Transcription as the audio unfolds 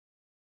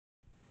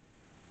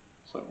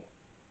So,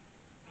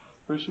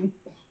 Christian,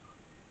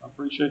 I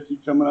appreciate you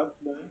coming up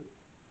today,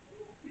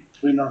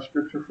 reading our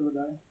scripture for the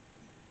day.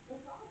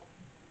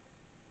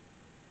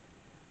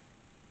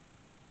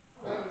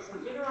 Okay, so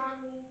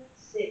Deuteronomy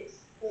 6,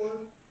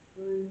 4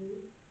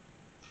 through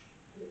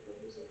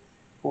 6.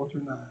 4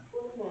 through 9.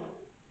 4 through 9.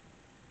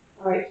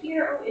 Alright,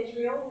 hear, O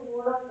Israel, the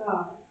Lord our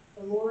God,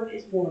 the Lord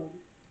is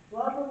one.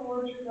 Love the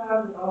Lord your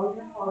God with all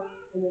your heart,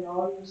 and with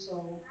all your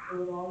soul, and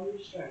with all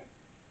your strength.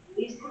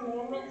 These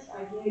commandments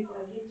I give to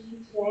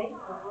you today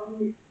are to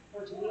be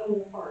on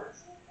your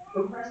hearts.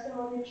 Impress them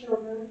on your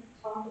children,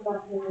 talk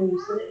about them when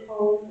you sit at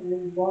home, and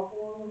when you walk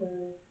along the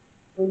road,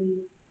 when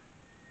you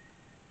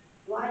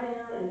lie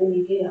down, and when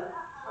you get up.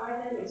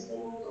 Tie them as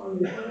symbols on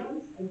your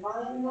hands, and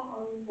bind them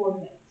on your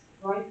foreheads.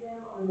 Write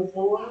them on the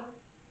door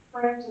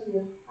frames of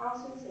your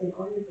houses and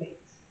on your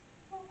gates.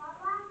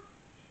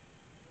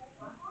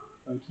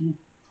 Thank you.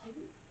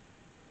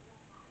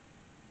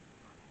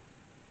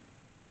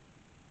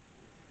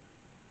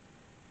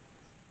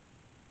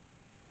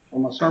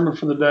 Well, my sermon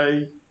for the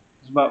day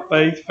is about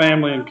faith,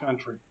 family, and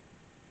country.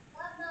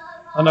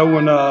 I know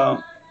when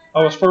I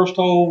was first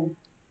told,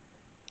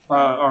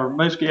 or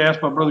basically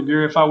asked by Brother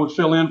Gary if I would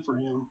fill in for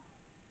him,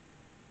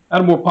 I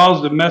had a more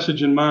positive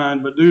message in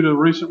mind, but due to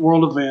recent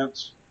world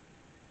events,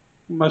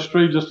 I must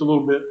stray just a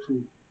little bit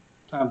from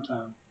time to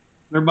time.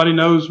 Everybody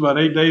knows about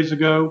 8 days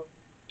ago,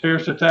 a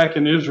terrorist attack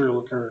in Israel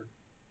occurred.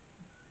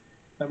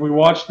 And we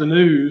watched the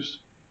news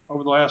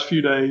over the last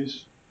few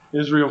days.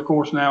 Israel, of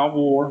course, now at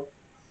war.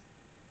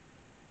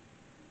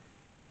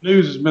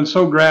 News has been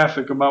so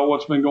graphic about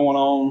what's been going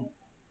on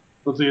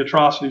with the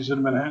atrocities that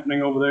have been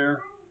happening over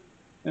there.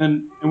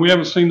 And we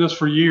haven't seen this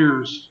for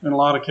years in a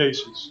lot of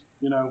cases,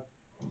 you know,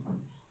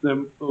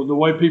 the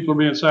way people are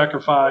being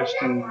sacrificed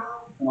and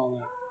all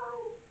that.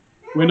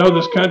 We know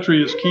this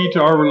country is key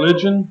to our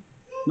religion,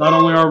 not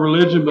only our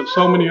religion, but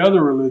so many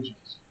other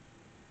religions.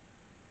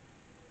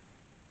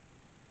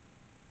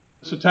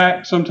 This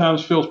attack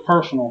sometimes feels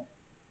personal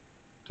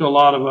to a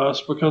lot of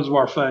us because of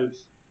our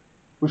faith.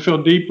 We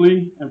feel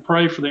deeply and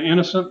pray for the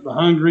innocent, the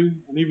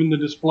hungry, and even the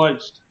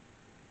displaced.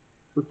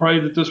 We pray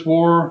that this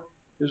war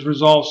is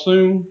resolved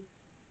soon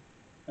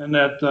and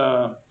that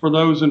for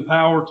those in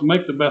power to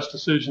make the best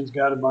decisions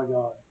guided by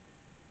God.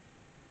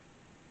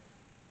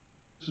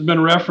 This has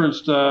been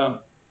referenced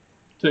to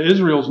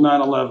Israel's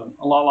 9/11,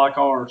 a lot like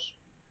ours.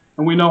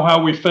 And we know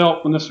how we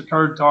felt when this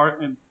occurred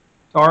to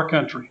our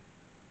country.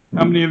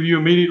 How many of you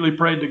immediately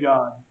prayed to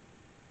God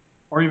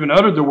or even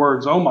uttered the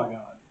words, "Oh my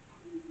God"?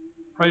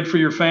 Prayed for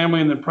your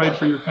family and then prayed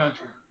for your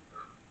country.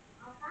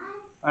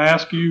 I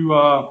ask you,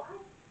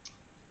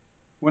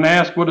 when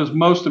asked what is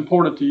most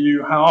important to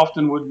you, how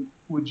often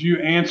would you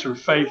answer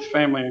faith,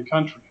 family, and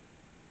country?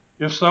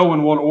 If so,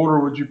 in what order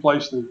would you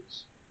place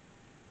these?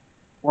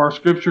 Well, our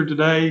scripture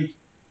today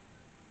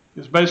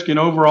is basically an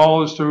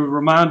overall is to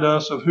remind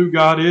us of who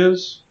God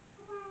is,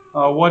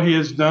 what He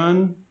has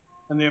done,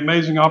 and the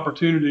amazing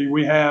opportunity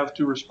we have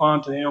to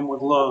respond to Him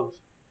with love.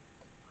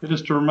 It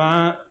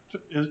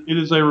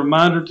is a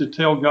reminder to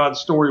tell God's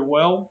story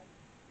well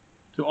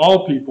to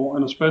all people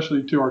and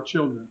especially to our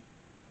children,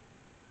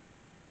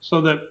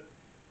 so that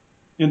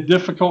in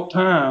difficult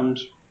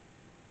times,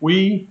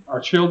 we,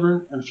 our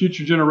children, and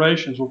future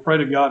generations will pray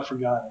to God for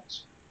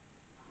guidance.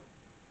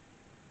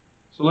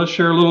 So let's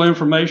share a little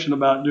information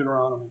about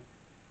Deuteronomy.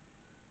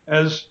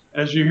 As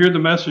you hear the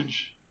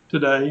message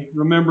today,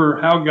 remember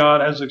how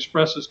God has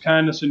expressed His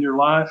kindness in your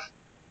life,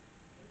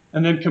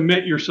 and then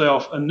commit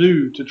yourself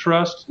anew to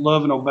trust,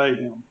 love, and obey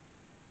Him.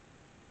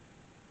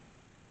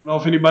 I don't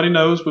know if anybody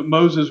knows, but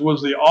Moses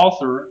was the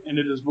author, and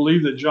it is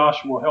believed that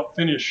Joshua helped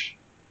finish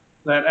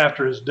that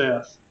after his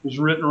death. It was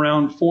written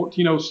around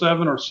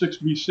 1407 or 6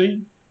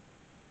 BC,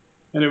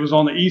 and it was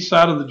on the east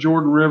side of the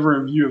Jordan River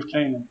in view of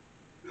Canaan.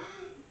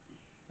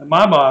 And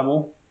my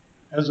Bible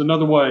has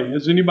another way.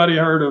 Has anybody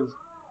heard of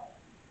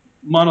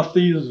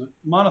monotheism?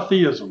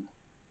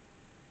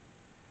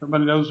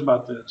 Everybody knows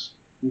about this.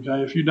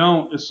 Okay, if you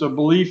don't, it's a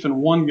belief in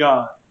one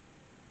God.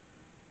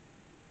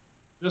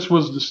 This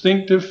was a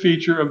distinctive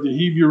feature of the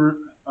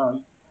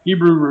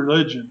Hebrew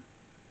religion.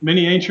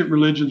 Many ancient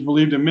religions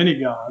believed in many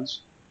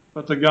gods,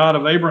 but the God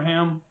of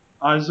Abraham,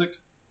 Isaac,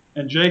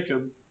 and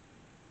Jacob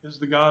is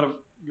the God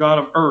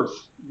of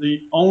earth,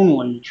 the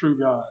only true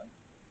God.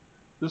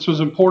 This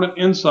was important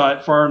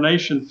insight for our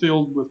nation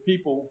filled with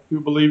people who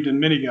believed in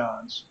many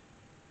gods.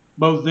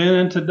 Both then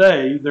and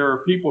today, there are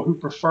people who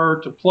prefer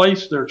to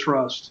place their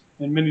trust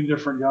in many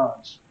different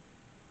gods.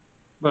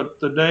 But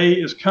the day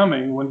is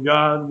coming when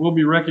God will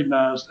be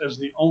recognized as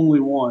the only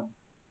one.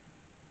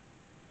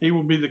 He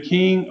will be the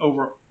king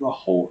over the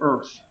whole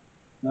earth.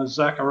 That's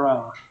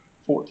Zechariah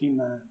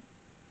 14:9.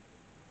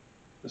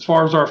 As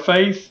far as our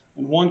faith,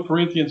 in 1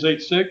 Corinthians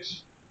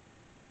 8:6,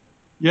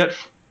 yet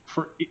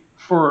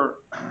for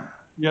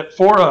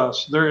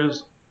us there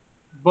is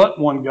but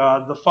one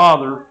God, the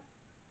Father,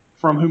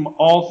 from whom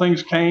all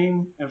things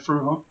came and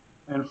for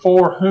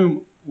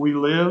whom we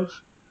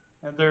live,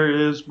 and there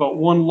is but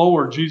one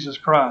Lord, Jesus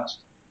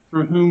Christ,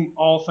 through whom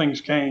all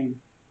things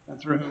came and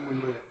through whom we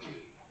live.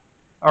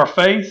 Our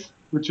faith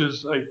which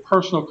is a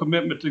personal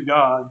commitment to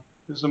God,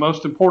 is the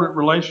most important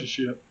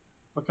relationship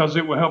because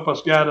it will help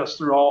us guide us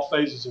through all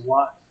phases of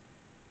life.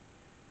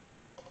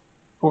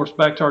 Of course,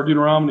 back to our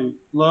Deuteronomy,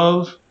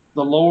 love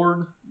the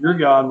Lord your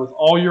God with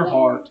all your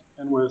heart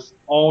and with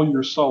all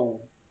your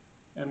soul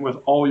and with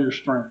all your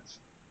strength.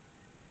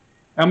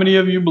 How many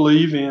of you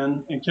believe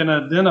in and can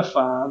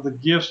identify the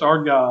gifts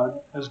our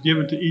God has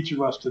given to each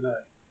of us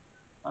today?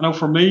 I know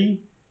for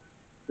me,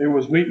 it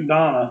was meeting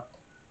Donna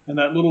in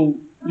that little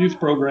youth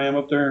program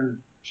up there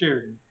in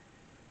Sheridan.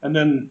 And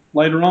then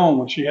later on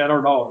when she had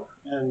our daughter.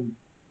 And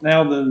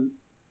now then,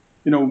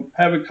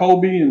 having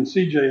Colby and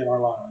CJ in our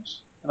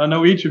lives. And I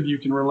know each of you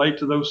can relate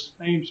to those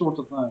same sorts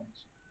of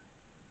things.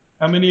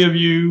 How many of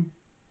you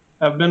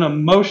have been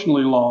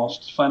emotionally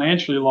lost,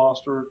 financially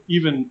lost, or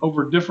even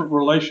over different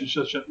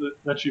relationships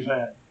that you've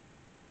had?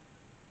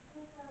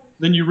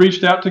 Then you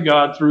reached out to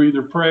God through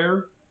either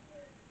prayer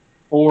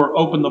or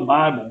opened the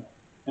Bible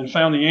and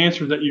found the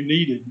answer that you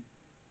needed.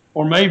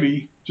 Or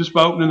maybe just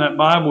by opening that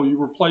Bible, you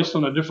were placed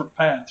on a different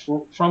path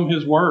from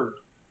His Word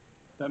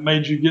that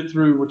made you get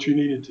through what you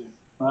needed to,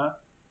 right?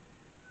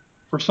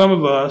 For some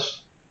of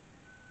us,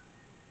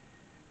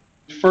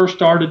 first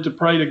started to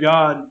pray to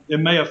God, it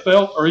may have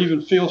felt or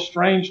even feel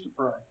strange to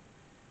pray.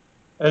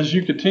 As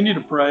you continue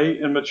to pray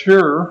and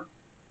mature,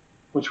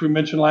 which we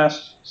mentioned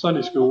last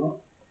Sunday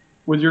school,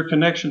 with your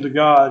connection to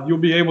God, you'll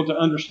be able to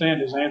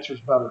understand His answers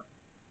better.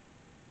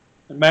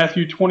 In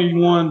Matthew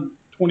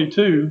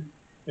 21:22,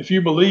 if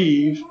you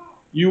believe,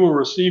 you will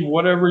receive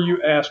whatever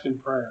you ask in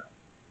prayer.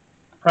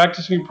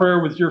 Practicing prayer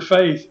with your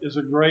faith is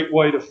a great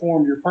way to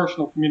form your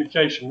personal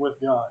communication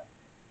with God.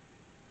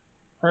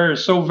 Prayer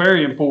is so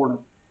very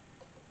important.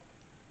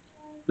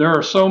 There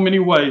are so many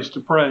ways to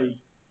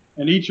pray,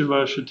 and each of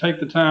us should take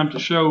the time to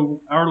show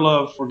our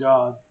love for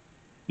God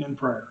in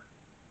prayer.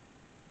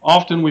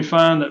 Often we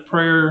find that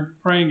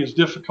praying is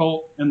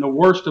difficult in the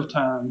worst of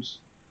times,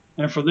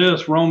 and for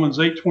this, Romans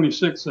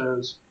 8:26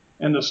 says,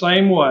 in the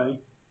same way,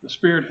 the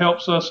Spirit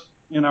helps us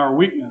in our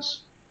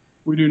weakness.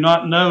 We do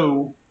not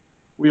know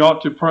we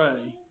ought to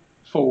pray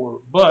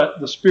for,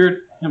 but the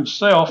Spirit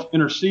Himself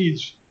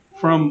intercedes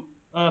from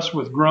us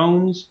with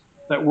groans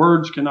that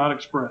words cannot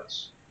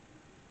express.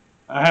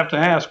 I have to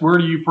ask, where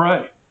do you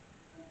pray?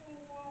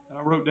 And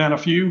I wrote down a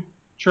few: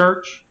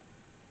 church,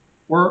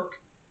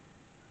 work,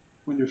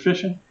 when you're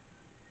fishing,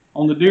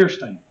 on the deer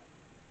stand,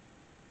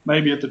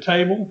 maybe at the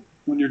table,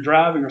 when you're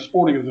driving or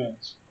sporting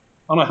events.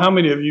 I don't know how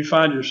many of you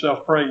find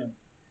yourself praying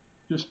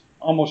just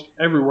almost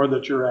everywhere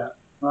that you're at,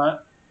 right?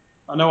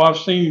 I know I've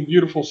seen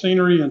beautiful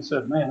scenery and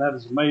said, man, that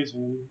is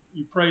amazing. And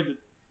you pray that,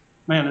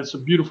 man, it's a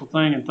beautiful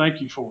thing and thank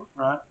you for it,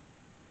 right?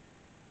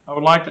 I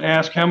would like to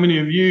ask how many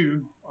of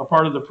you are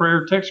part of the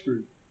prayer text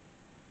group.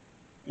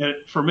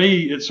 For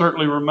me, it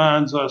certainly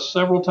reminds us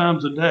several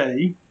times a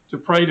day to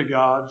pray to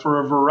God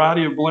for a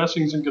variety of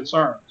blessings and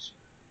concerns.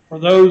 For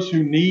those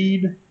who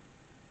need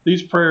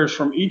these prayers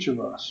from each of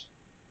us,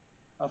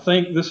 I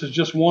think this is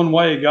just one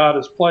way God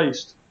has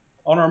placed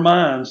on our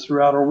minds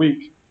throughout our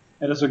week.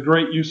 And it's a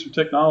great use of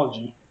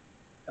technology.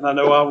 And I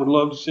know I would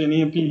love to see an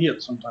EMP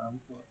hit sometime,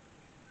 but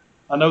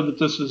I know that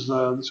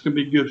this could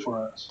be good for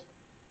us.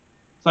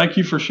 Thank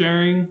you for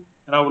sharing,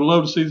 and I would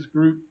love to see this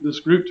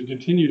group to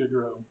continue to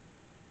grow.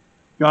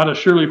 God is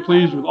surely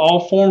pleased with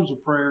all forms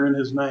of prayer in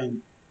His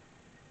name.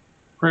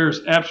 Prayer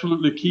is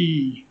absolutely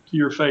key to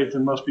your faith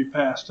and must be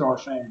passed to our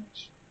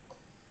families.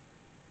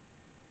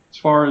 As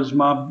far as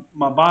my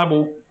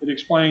Bible, it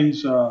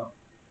explains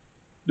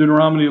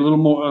Deuteronomy a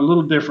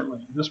little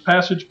differently. This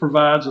passage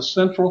provides a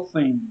central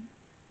theme.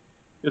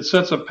 It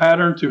sets a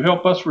pattern to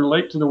help us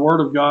relate to the Word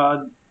of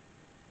God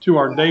to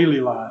our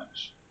daily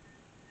lives.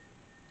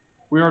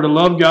 We are to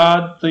love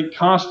God, think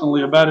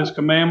constantly about His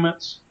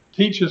commandments,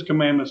 teach His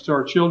commandments to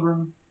our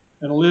children,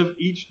 and live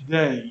each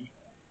day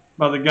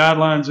by the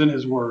guidelines in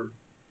His Word.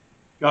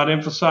 God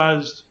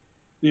emphasized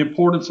the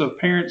importance of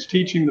parents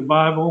teaching the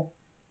Bible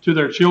to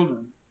their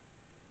children.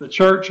 The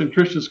church and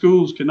Christian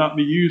schools cannot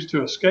be used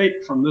to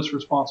escape from this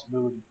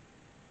responsibility.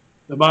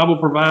 The Bible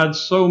provides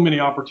so many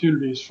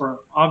opportunities for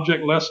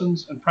object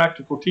lessons and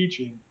practical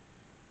teaching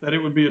that it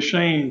would be a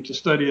shame to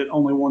study it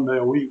only one day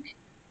a week.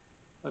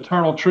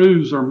 Eternal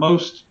truths are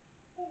most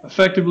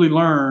effectively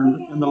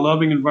learned in the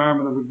loving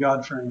environment of a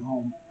God-fearing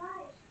home.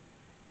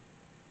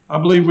 I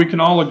believe we can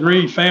all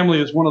agree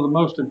family is one of the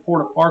most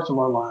important parts of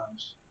our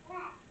lives.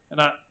 And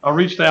I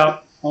reached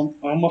out on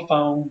my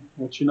phone,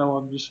 which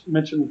I just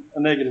mentioned a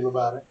negative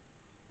about it,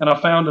 and I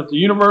found at the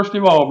University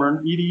of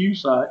Auburn EDU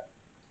site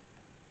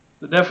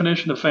the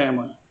definition of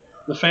family.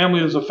 The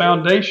family is a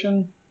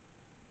foundational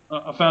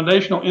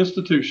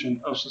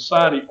institution of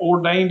society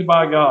ordained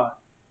by God.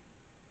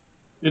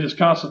 It is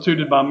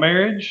constituted by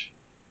marriage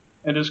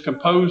and is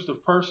composed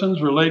of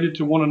persons related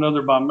to one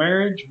another by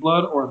marriage,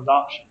 blood, or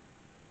adoption.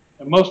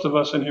 And most of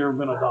us in here have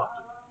been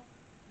adopted.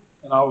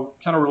 And I'll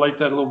kind of relate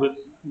that a little bit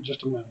in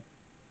just a minute.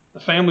 The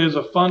family is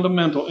a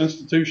fundamental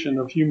institution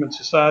of human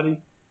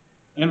society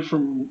and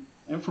from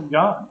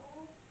God.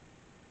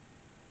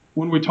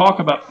 When we talk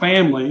about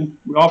family,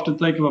 we often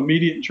think of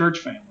immediate church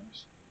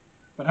families.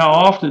 But how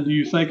often do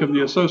you think of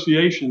the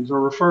associations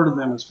or refer to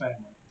them as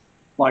family?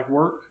 Like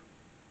work,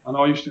 I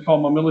know I used to call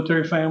my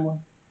military family,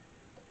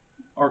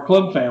 or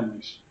club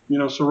families,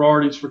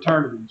 sororities,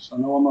 fraternities. I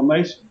know I'm a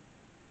Mason.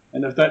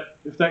 And if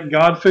that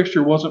God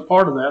fixture wasn't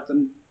part of that,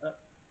 then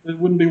it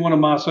wouldn't be one of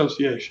my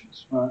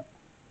associations, right?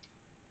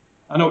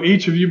 I know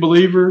each of you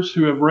believers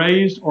who have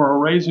raised or are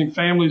raising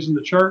families in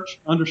the church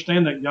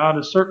understand that God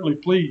is certainly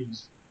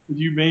pleased with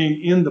you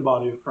being in the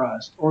body of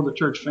Christ or the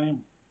church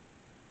family.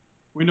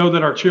 We know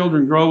that our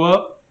children grow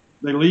up,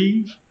 they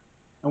leave,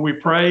 and we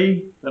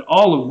pray that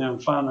all of them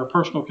find their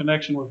personal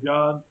connection with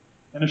God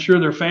and ensure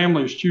their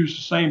families choose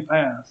the same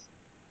path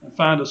and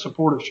find a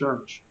supportive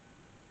church.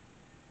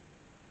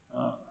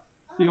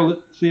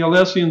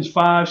 Thessalonians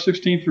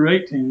 5:16 through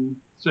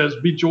 18 says,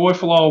 "Be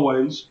joyful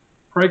always,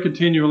 pray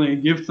continually,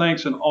 and give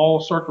thanks in all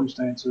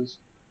circumstances,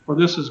 for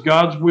this is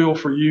God's will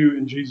for you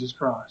in Jesus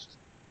Christ."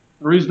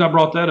 The reason I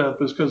brought that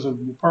up is because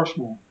of the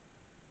personal.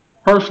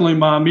 Personally,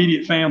 my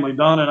immediate family,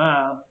 Don and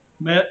I,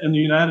 met in the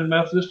United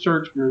Methodist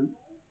Church group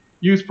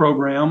youth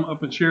program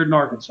up in Sheridan,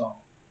 Arkansas.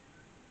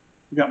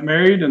 We got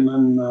married, and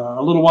then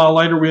a little while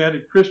later we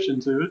added Christian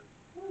to it.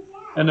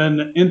 And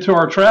then into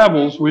our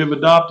travels, we've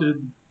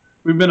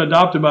been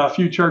adopted by a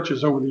few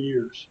churches over the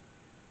years.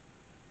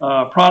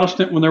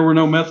 Protestant when there were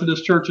no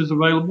Methodist churches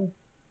available.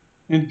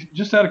 And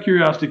just out of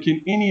curiosity,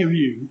 can any of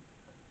you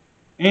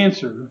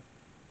answer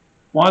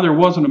why there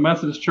wasn't a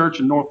Methodist church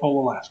in North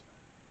Pole, Alaska?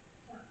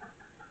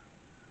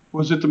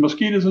 Was it the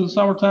mosquitoes in the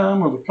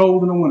summertime or the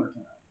cold in the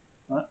wintertime?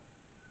 Right?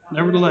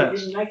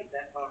 Nevertheless, Didn't make it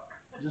that far.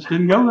 just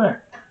didn't go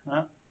there.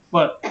 Right?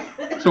 But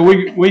so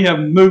we have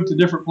moved to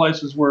different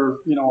places where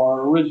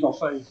our original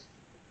faith,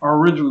 our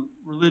original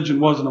religion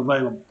wasn't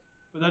available.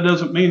 But that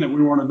doesn't mean that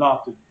we weren't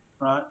adopted,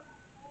 right?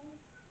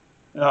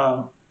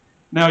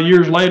 Now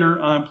years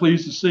later, I'm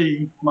pleased to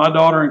see my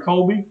daughter and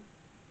Colby,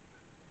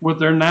 with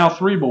their now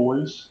 3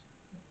 boys,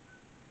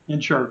 in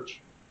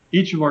church.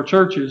 Each of our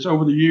churches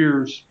over the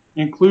years,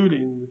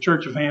 including the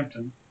Church of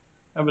Hampton,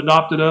 have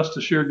adopted us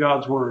to share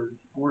God's word.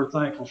 We're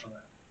thankful for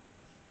that.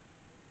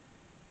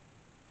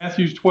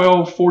 Matthew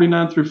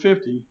 12:49 through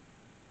 50,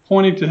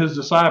 pointing to his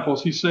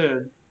disciples, he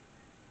said,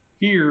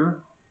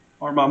 "Here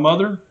are my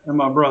mother and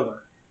my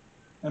brother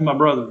and my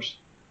brothers.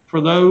 For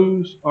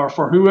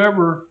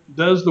whoever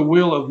does the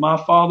will of my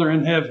Father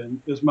in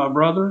heaven is my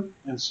brother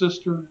and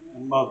sister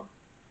and mother."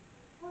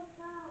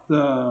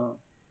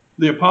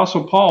 The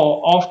Apostle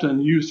Paul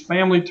often used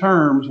family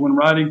terms when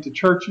writing to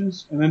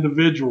churches and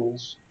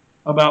individuals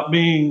about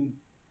being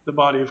the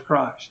body of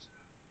Christ.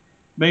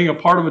 Being a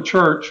part of a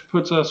church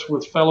puts us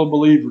with fellow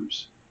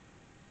believers.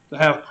 To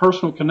have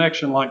personal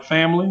connection like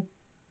family,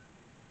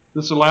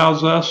 this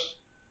allows us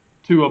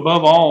to,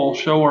 above all,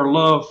 show our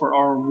love for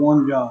our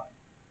one God.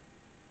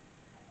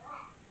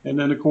 And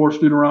then, of course,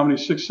 Deuteronomy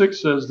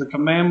 6:6 says, "The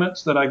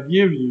commandments that I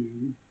give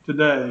you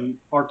today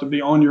are to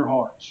be on your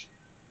hearts."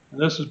 And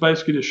this is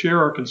basically to share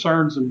our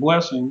concerns and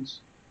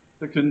blessings.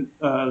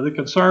 The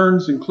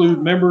concerns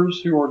include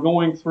members who are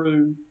going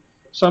through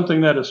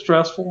something that is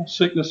stressful,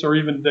 sickness, or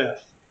even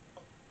death.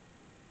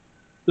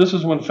 This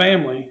is when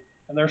family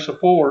and their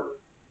support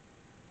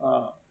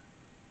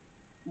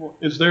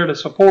is there to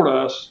support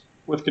us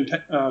with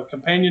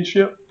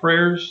companionship,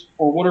 prayers,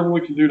 or whatever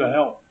we can do to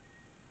help.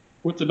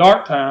 With the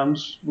dark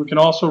times, we can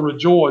also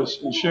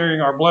rejoice in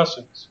sharing our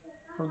blessings,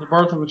 from the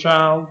birth of a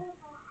child,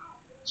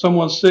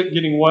 someone sick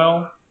getting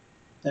well,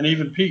 and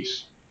even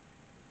peace,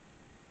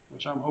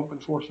 which I'm hoping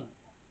for soon.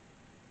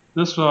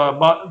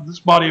 This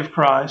body of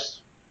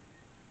Christ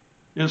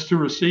is to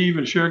receive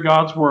and share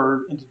God's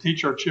word and to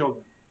teach our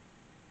children.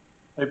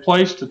 A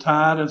place to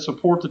tithe and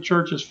support the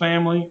church's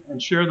family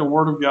and share the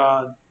word of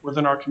God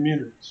within our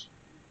communities.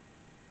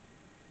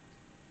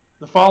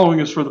 The following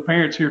is for the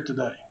parents here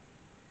today.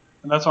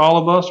 And that's all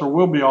of us, or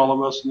will be all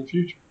of us in the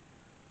future.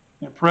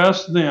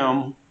 Impress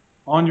them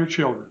on your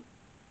children.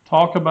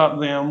 Talk about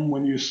them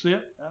when you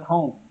sit at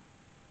home,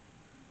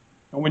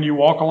 and when you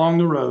walk along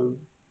the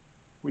road,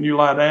 when you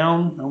lie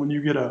down, and when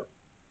you get up.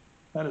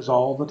 That is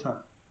all the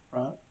time,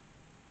 right?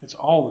 It's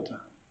all the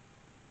time.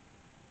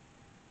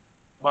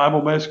 The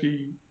Bible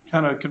basically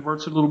kind of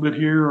converts it a little bit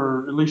here,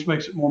 or at least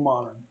makes it more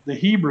modern. The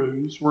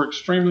Hebrews were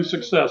extremely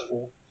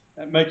successful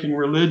at making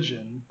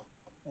religion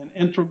an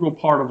integral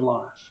part of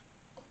life.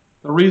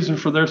 The reason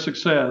for their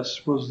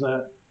success was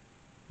that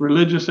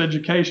religious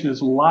education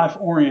is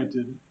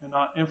life-oriented and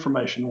not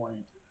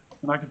information-oriented.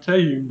 And I can tell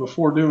you,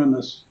 before doing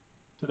this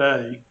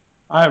today,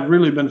 I have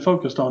really been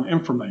focused on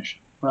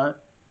information, right?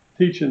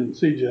 Teaching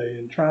CJ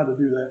and trying to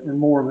do that in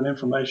more of an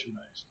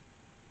information-based.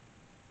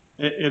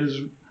 It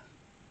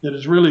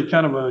is really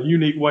kind of a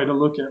unique way to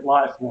look at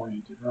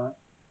life-oriented, right?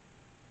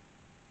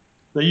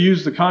 They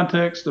use the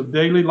context of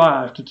daily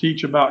life to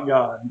teach about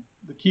God.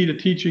 The key to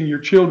teaching your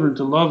children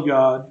to love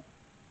God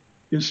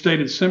is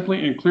stated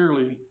simply and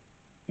clearly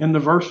in the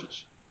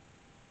verses.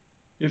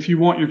 If you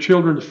want your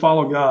children to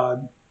follow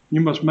God,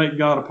 you must make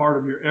God a part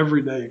of your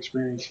everyday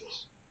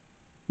experiences.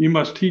 You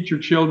must teach your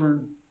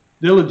children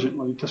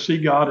diligently to see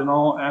God in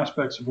all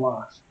aspects of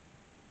life,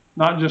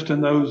 not just in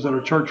those that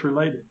are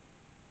church-related.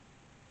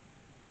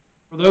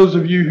 For those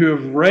of you who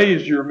have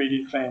raised your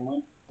immediate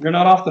family, you're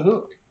not off the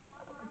hook.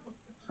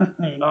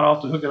 You're not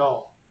off the hook at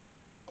all.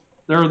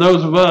 There are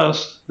those of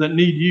us that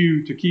need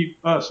you to keep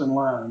us in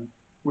line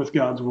with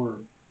God's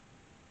Word.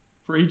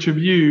 For each of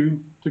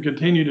you to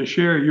continue to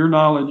share your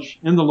knowledge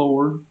in the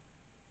Lord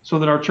so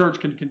that our church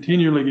can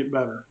continually get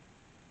better.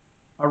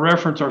 I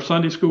reference our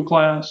Sunday school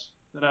class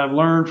that I've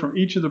learned from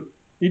each of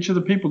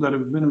the people that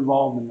have been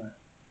involved in that.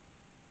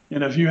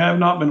 And if you have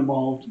not been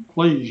involved,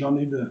 please, you'll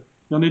need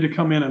to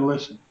come in and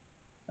listen.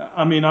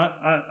 I mean,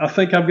 I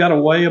think I've got a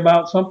way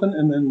about something,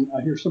 and then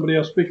I hear somebody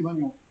else speak about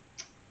it, and go,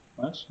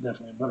 that's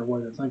definitely a better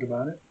way to think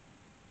about it.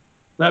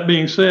 That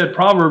being said,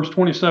 Proverbs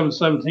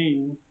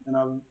 27:17, and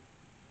I've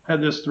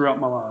had this throughout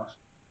my life,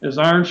 as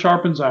iron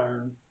sharpens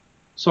iron,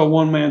 so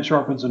one man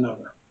sharpens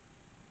another.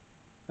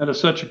 That is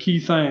such a key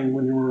thing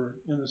when you're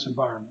in this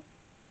environment.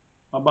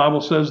 My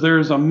Bible says there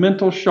is a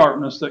mental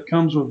sharpness that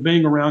comes with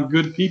being around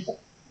good people.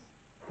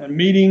 And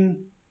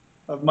meeting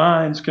of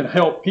minds can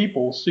help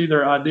people see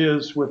their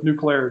ideas with new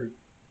clarity,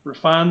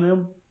 refine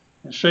them,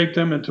 and shape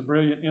them into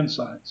brilliant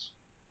insights.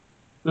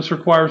 This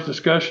requires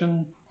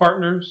discussion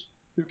partners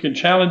who can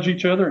challenge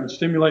each other and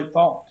stimulate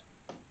thought.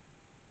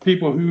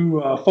 People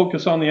who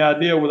focus on the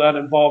idea without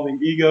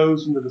involving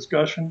egos in the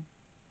discussion,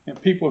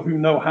 and people who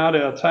know how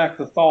to attack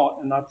the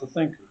thought and not the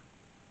thinker.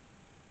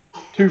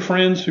 Two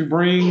friends who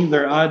bring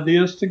their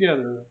ideas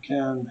together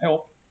can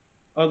help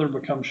others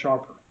become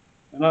sharper.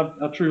 And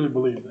I truly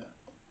believe that.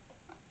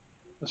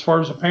 As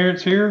far as the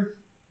parents here,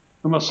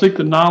 we must seek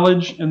the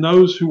knowledge in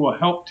those who will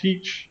help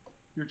teach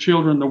your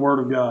children the Word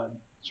of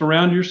God.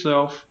 Surround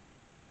yourself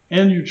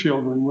and your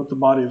children with the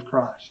body of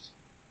Christ.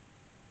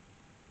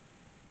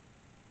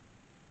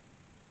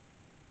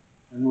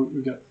 And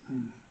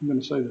I'm going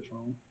to say this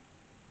wrong.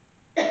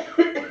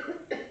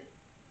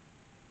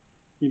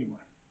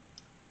 Anyway,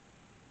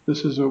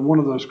 this is one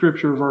of those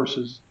scripture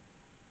verses.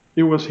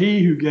 It was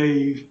He who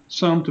gave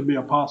some to be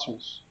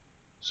apostles,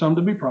 some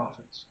to be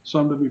prophets,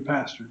 some to be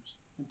pastors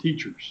and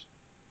teachers,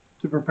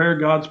 to prepare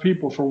God's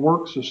people for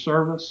works of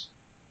service,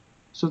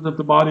 so that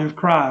the body of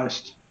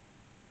Christ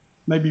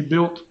may be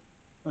built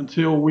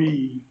until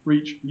we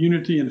reach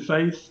unity in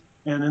faith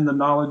and in the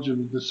knowledge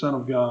of the Son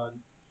of God,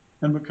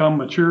 and become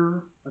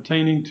mature,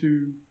 attaining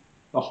to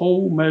the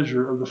whole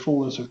measure of the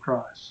fullness of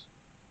Christ.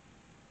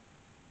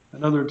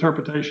 Another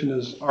interpretation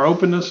is our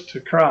openness to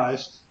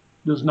Christ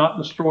does not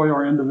destroy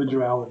our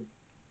individuality.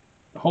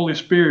 The Holy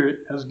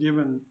Spirit has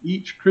given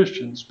each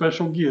Christian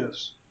special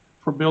gifts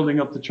for building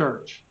up the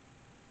church.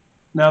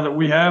 Now that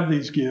we have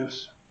these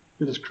gifts,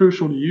 it is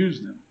crucial to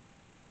use them.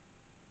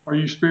 Are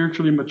you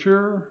spiritually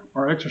mature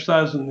or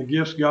exercising the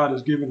gifts God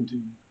has given to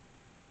you?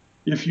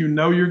 If you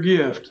know your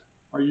gift,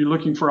 are you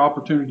looking for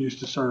opportunities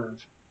to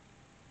serve?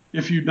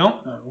 If you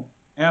don't know,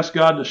 ask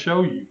God to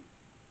show you,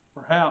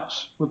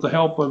 perhaps with the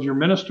help of your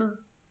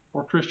minister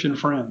or Christian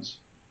friends.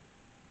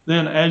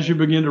 Then, as you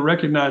begin to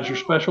recognize your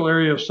special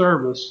area of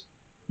service,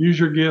 use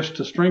your gifts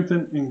to strengthen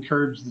and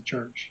encourage the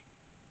church.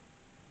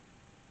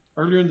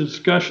 Earlier in the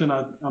discussion,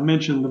 I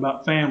mentioned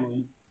about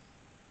family,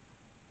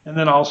 and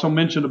then I also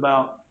mentioned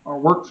about our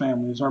work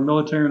families, our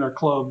military and our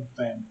club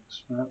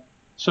families. Right?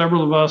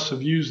 Several of us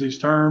have used these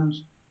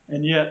terms,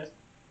 and yet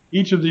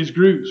each of these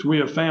groups we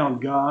have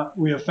found God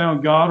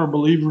or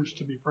believers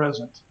to be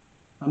present.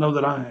 I know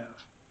that I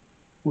have.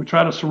 We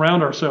try to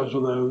surround ourselves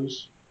with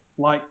those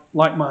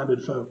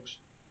like-minded folks.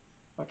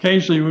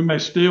 Occasionally, we may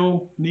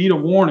still need a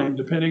warning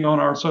depending on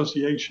our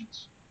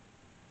associations.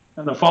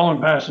 And the following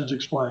passage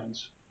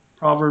explains,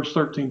 Proverbs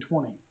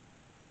 13:20.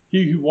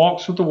 He who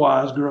walks with the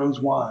wise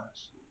grows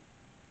wise,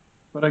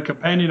 but a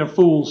companion of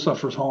fools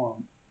suffers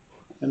harm.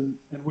 And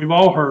we've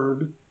all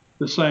heard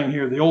the saying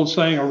here, the old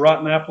saying, a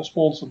rotten apple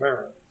spoils the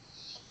barrel,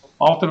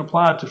 often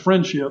applied to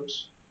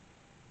friendships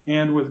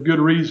and with good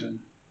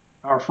reason.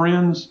 Our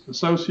friends,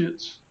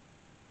 associates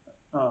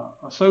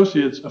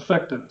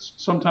affect us,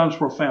 sometimes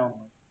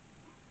profoundly.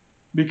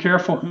 Be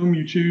careful whom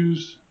you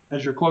choose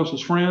as your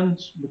closest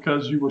friends,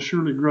 because you will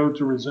surely grow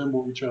to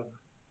resemble each other.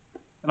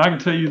 And I can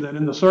tell you that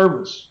in the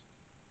service,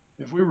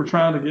 if we were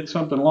trying to get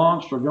something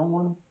launched or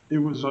going,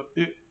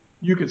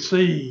 you could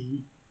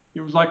see it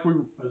was like we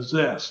were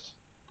possessed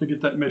to get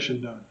that mission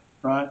done,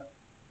 right?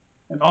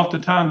 And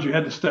oftentimes you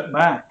had to step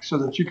back so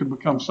that you could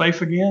become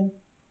safe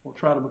again or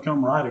try to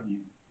become right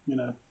again, you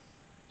know.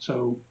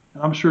 So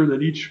I'm sure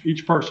that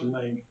each person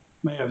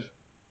may have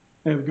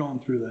gone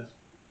through that.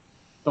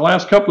 The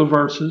last couple of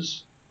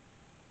verses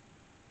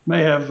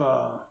may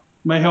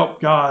help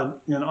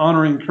God in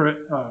honoring,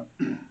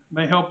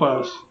 may help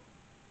us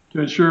to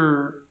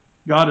ensure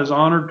God is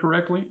honored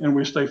correctly and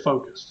we stay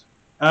focused.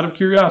 Out of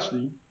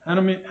curiosity,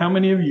 how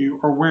many of you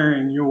are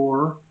wearing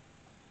your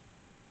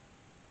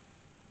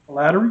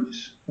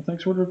phylacteries? I think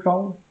is what they're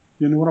called.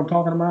 You know what I'm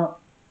talking about?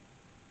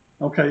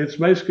 Okay, it's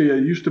basically,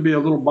 it used to be a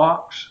little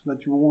box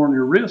that you wore on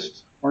your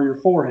wrist or your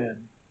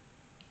forehead.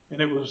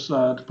 And it was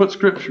to put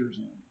scriptures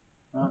in.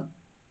 Right?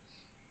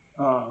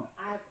 I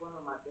have one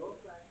on my door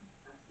frame.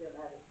 I still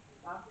have it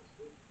in office.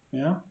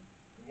 Yeah?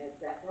 It has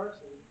that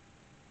person.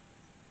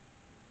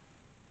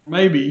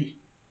 Maybe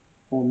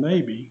Or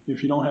maybe,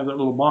 if you don't have that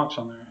little box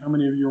on there, how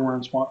many of you are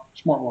wearing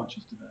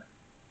smartwatches today?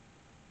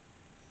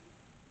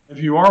 If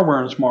you are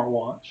wearing a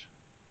smartwatch,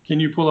 can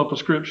you pull up a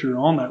scripture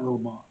on that little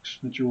box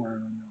that you're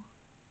wearing on your arm?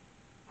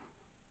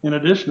 In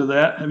addition to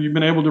that, have you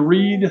been able to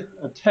read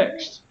a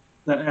text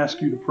that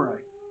asks you to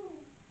pray?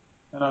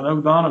 And I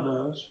know Donna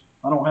does.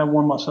 I don't have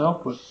one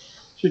myself, but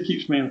she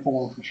keeps me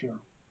informed for sure.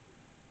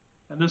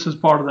 And this is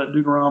part of that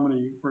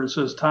Deuteronomy where it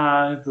says,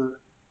 tie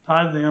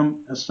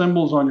them as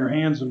symbols on your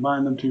hands and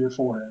bind them to your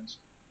foreheads.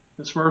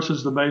 This verse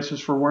is the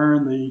basis for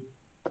wearing the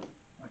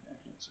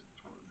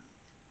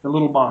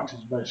little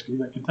boxes, basically,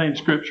 that contain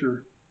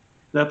scripture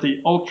that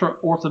the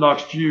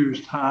ultra-Orthodox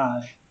Jews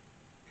tied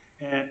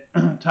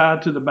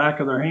to the back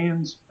of their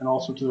hands and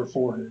also to their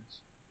foreheads.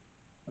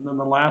 And then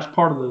the last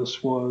part of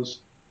this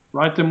was,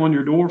 write them on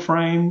your door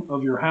frame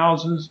of your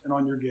houses and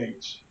on your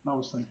gates. And I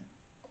was thinking,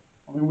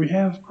 we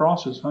have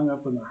crosses hung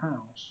up in the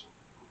house.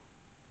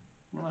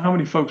 I don't know how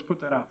many folks put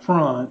that out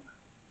front,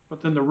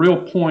 but then the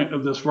real point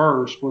of this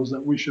verse was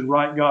that we should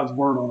write God's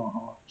word on our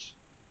hearts,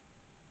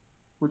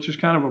 which is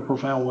kind of a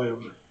profound way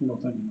of thinking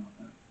about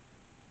that.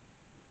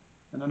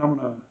 And then I'm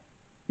going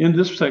to end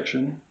this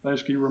section.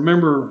 Basically,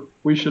 remember,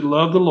 we should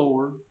love the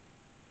Lord,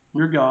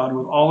 your God,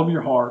 with all of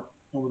your heart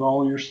and with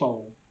all of your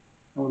soul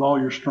and with all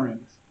your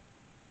strength.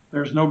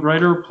 There's no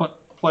greater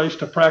place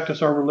to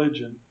practice our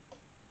religion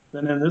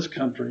than in this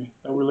country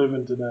that we live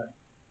in today.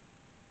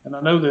 And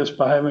I know this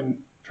by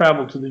having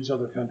traveled to these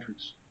other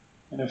countries.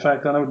 And in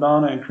fact, I know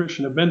Donna and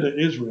Christian have been to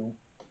Israel,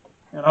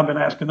 and I've been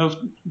asking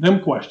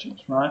them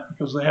questions, right?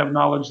 Because they have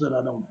knowledge that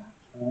I don't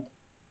have, right?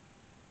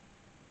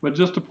 But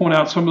just to point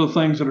out some of the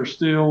things that are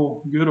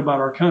still good about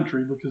our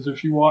country, because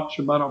if you watch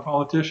about our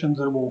politicians,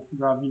 it will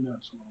drive you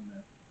nuts a little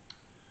bit.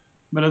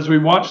 But as we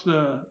watch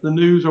the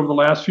news over the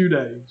last few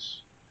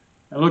days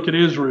and look at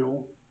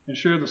Israel and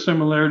share the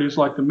similarities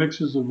like the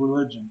mixes of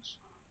religions,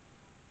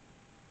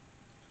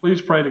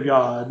 please pray to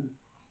God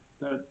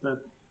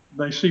that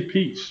they see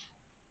peace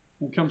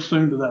and come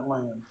soon to that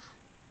land.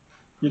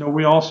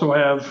 We also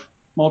have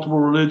multiple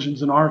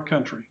religions in our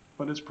country,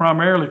 but it's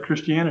primarily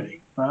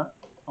Christianity, right?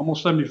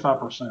 Almost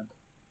 75%.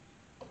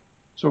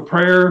 So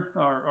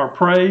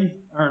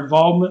our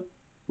involvement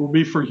will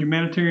be for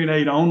humanitarian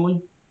aid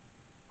only.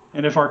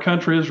 And if our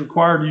country is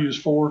required to use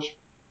force,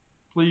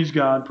 please,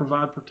 God,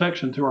 provide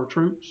protection to our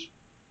troops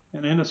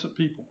and innocent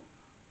people.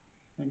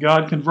 And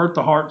God, convert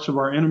the hearts of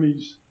our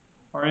enemies,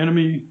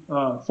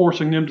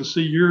 forcing them to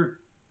see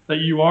that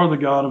you are the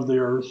God of the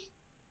earth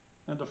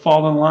and to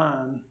fall in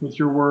line with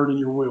your word and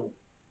your will.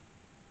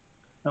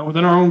 Now,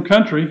 within our own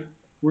country,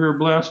 we are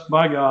blessed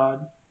by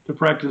God to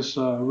practice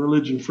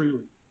religion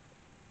freely.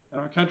 And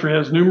our country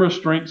has numerous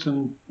strengths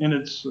in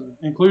its,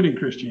 including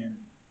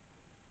Christianity.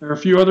 There are a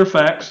few other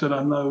facts that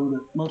I know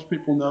that most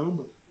people know,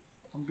 but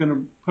I'm going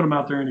to put them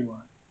out there anyway.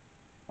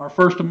 Our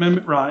First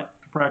Amendment right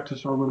to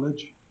practice our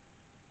religion.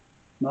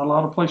 Not a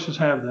lot of places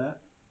have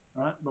that,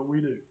 right? But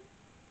we do.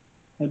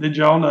 And did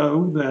y'all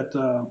know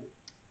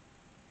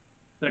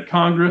that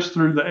Congress,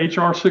 through the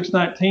H.R.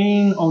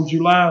 619 on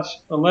July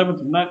 11th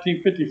of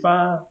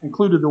 1955,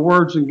 included the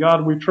words "In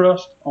God We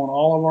Trust" on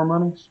all of our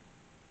monies?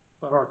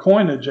 But our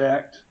Coinage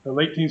Act of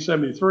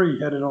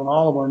 1873 had it on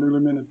all of our newly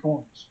minted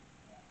coins.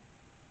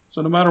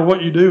 So no matter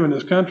what you do in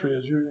this country,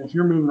 if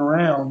you're moving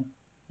around,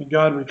 "In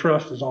God We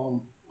Trust" is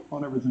on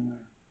everything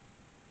there.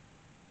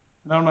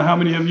 And I don't know how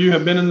many of you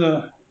have been in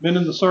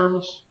the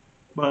service,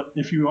 but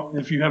if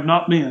you have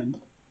not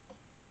been,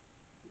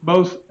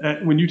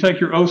 when you take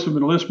your oath of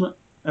enlistment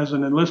as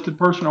an enlisted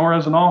person or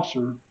as an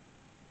officer,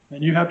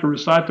 and you have to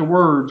recite the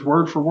words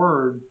word for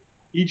word,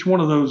 each one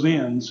of those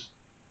ends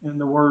in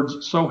the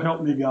words, "So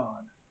help me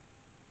God."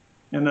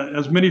 And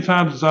as many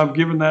times as I've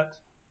given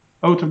that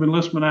oath of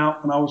enlistment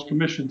out when I was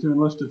commissioned to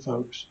enlisted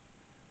folks,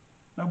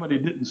 nobody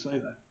didn't say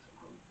that,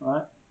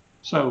 right?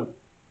 So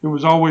it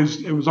was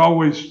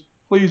always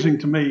pleasing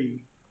to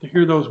me to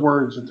hear those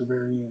words at the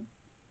very end,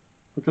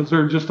 because there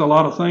are just a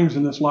lot of things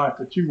in this life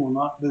that you will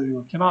not do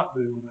or cannot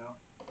do without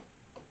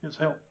His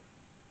help.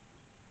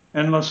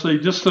 And let's see,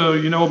 just so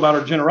you know about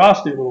our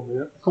generosity a little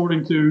bit,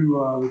 according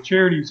to the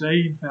Charities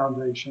Aid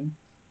Foundation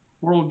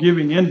World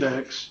Giving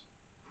Index,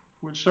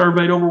 which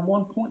surveyed over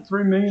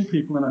 1.3 million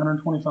people in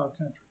 125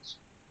 countries.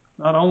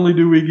 Not only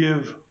do we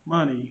give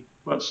money,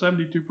 but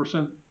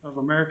 72% of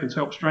Americans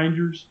help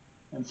strangers,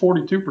 and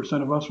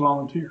 42% of us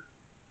volunteer.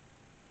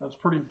 That's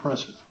pretty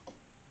impressive.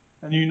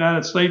 And the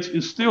United States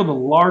is still the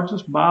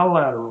largest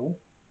bilateral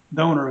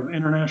donor of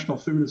international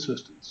food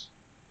assistance.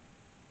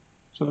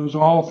 So those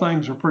all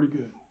things are pretty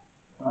good,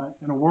 right?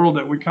 In a world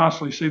that we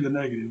constantly see the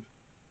negative,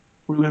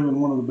 we live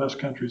in one of the best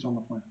countries on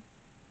the planet.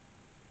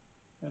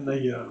 And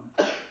the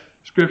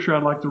scripture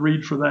I'd like to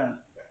read for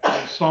that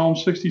is Psalm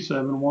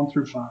 67, 1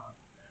 through 5,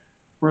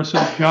 where it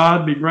says,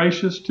 "God be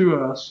gracious to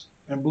us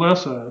and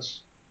bless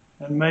us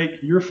and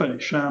make your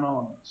face shine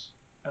on us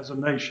as a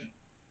nation.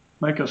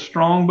 Make us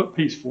strong but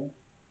peaceful.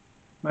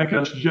 Make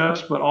us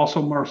just but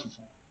also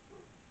merciful.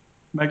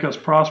 Make us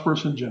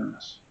prosperous and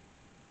generous."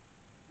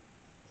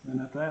 And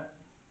at that,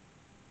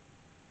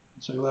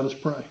 I'd say, let us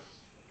pray.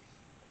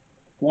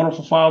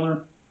 Wonderful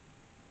Father,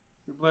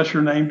 we bless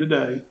your name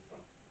today.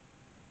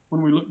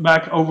 When we look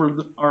back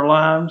over our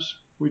lives,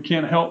 we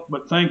can't help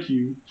but thank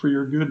you for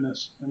your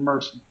goodness and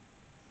mercy.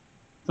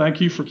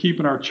 Thank you for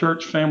keeping our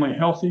church family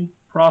healthy,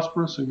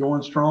 prosperous, and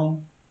going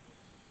strong.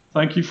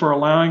 Thank you for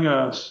allowing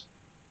us,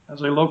 as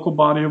a local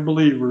body of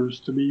believers,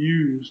 to be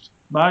used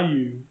by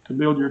you to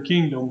build your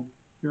kingdom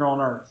here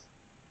on earth.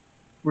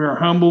 We are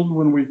humbled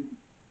when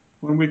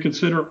we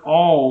consider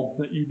all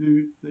that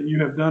you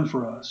have done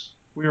for us.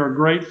 We are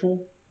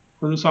grateful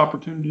for this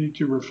opportunity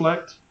to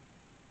reflect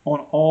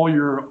on all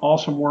your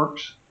awesome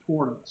works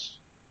toward us,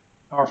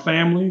 our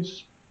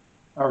families,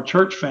 our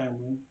church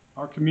family,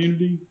 our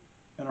community,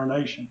 and our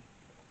nation.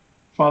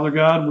 Father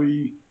God,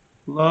 we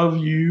love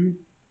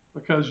you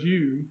because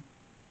you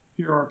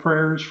hear our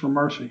prayers for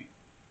mercy.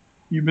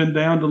 You've been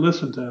down to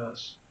listen to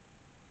us.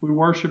 We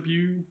worship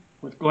you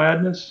with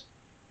gladness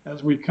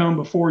as we come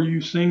before you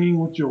singing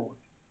with joy.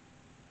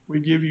 We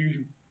give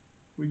you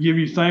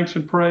thanks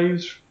and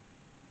praise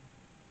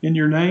in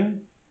your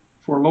name,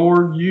 for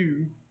Lord,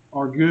 you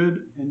are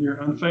good and your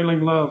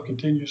unfailing love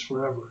continues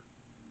forever.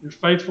 Your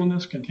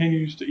faithfulness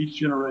continues to each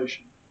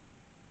generation.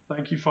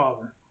 Thank you,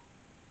 Father.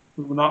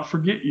 We will not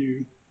forget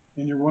you.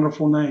 In your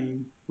wonderful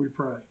name we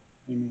pray.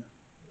 Amen.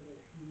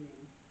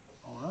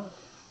 All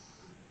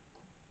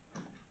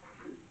right.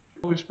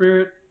 Holy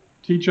Spirit,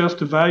 teach us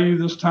to value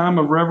this time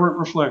of reverent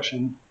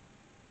reflection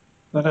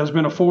that has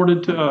been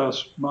afforded to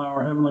us by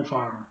our Heavenly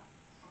Father.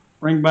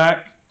 Bring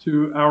back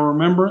to our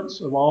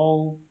remembrance of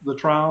all the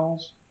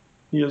trials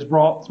he has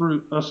brought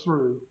us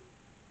through,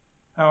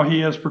 how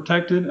he has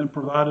protected and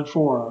provided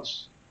for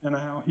us, and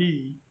how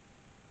he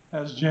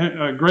has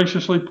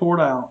graciously poured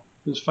out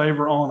his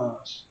favor on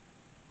us.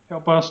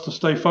 Help us to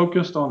stay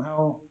focused on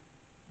how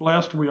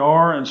blessed we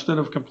are instead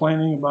of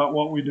complaining about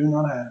what we do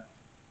not have.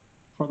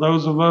 For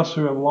those of us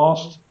who have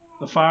lost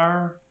the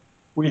fire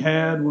we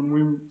had when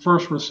we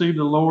first received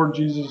the Lord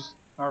Jesus,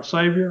 our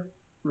Savior,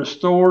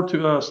 restore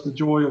to us the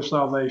joy of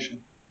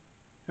salvation.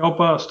 Help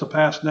us to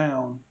pass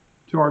down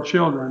to our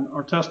children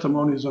our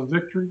testimonies of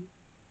victory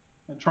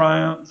and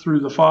triumph through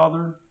the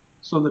Father,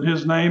 so that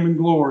his name and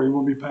glory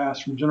will be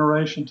passed from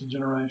generation to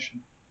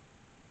generation.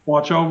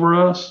 Watch over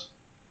us,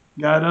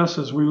 guide us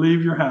as we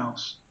leave your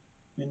house.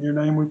 In your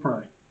name we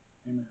pray.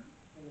 Amen.